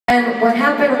what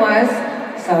happened was,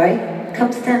 sorry,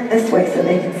 come stand this way so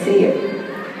they can see you.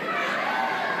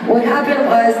 What happened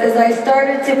was, is I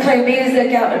started to play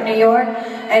music out in New York,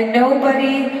 and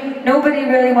nobody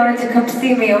really wanted to come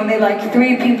see me. Only like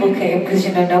 3 people came, because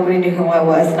you know, nobody knew who I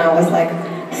was, and I was like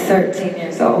 13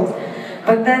 years old.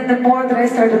 But then the more that I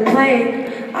started playing,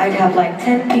 I'd have like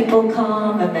 10 people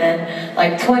come, and then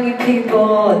like 20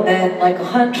 people, and then like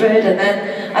 100, and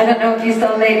then, I don't know if you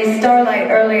saw Lady Starlight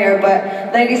earlier,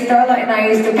 but Lady Starlight and I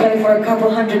used to play for a couple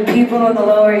hundred people on the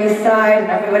Lower East Side,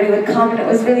 and everybody would come, and it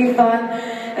was really fun.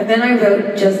 And then I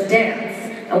wrote Just Dance.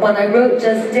 And when I wrote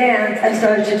Just Dance, I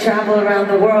started to travel around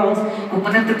the world, and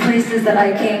one of the places that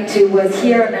I came to was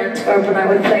here in Antwerpen, and I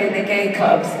would play in the gay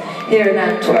clubs here in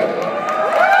Antwerpen.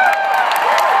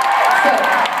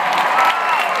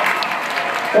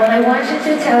 What I want you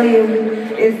to tell you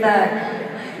is that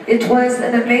it was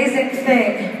an amazing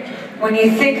thing when you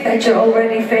think that you're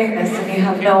already famous and you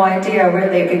have no idea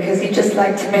really, because you just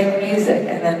like to make music,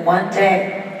 and then one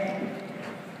day,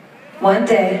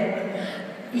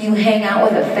 you hang out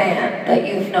with a fan that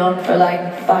you've known for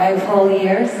like 5 whole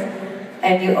years,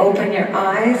 and you open your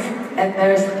eyes and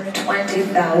there's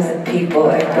 20,000 people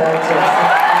in Belgium.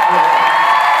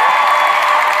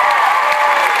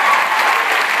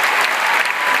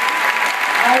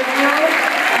 I've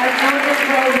known this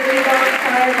for a really long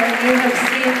time, and you have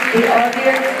seen the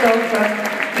audience go from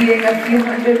being a few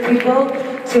hundred people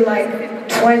to like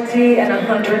 20 and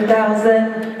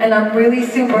 100,000, and I'm really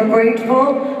super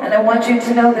grateful, and I want you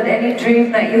to know that any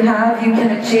dream that you have, you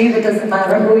can achieve. It doesn't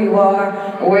matter who you are,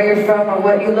 or where you're from, or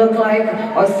what you look like,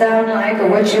 or sound like, or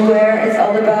what you wear. It's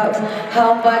all about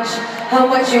how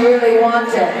much you really want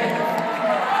it.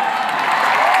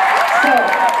 So,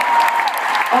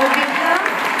 on behalf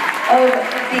of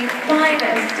the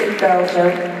finest in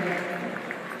Belgium,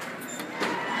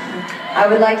 I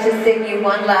would like to sing you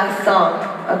one last song,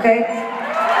 okay?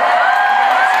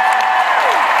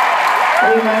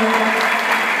 We must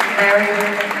marry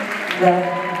the night.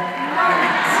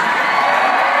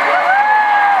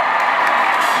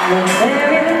 Let's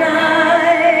marry the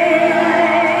night.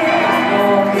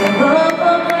 Oh, give up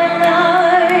on my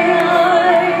night.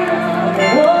 The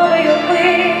warrior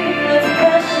queen of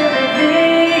passion and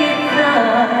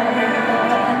midnight.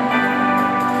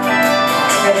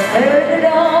 Let's turn it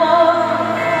on.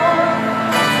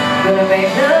 Gonna make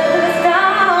love to the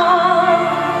stars.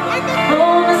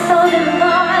 On the Sunday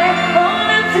night, on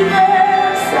up to the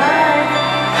side.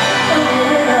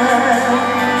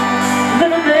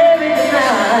 Gonna marry the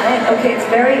night. Okay, it's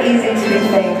very easy to be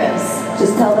famous.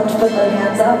 Just tell them to put their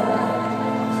hands up.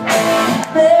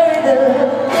 Marry the,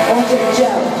 I want you to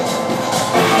jump.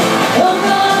 Come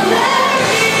on.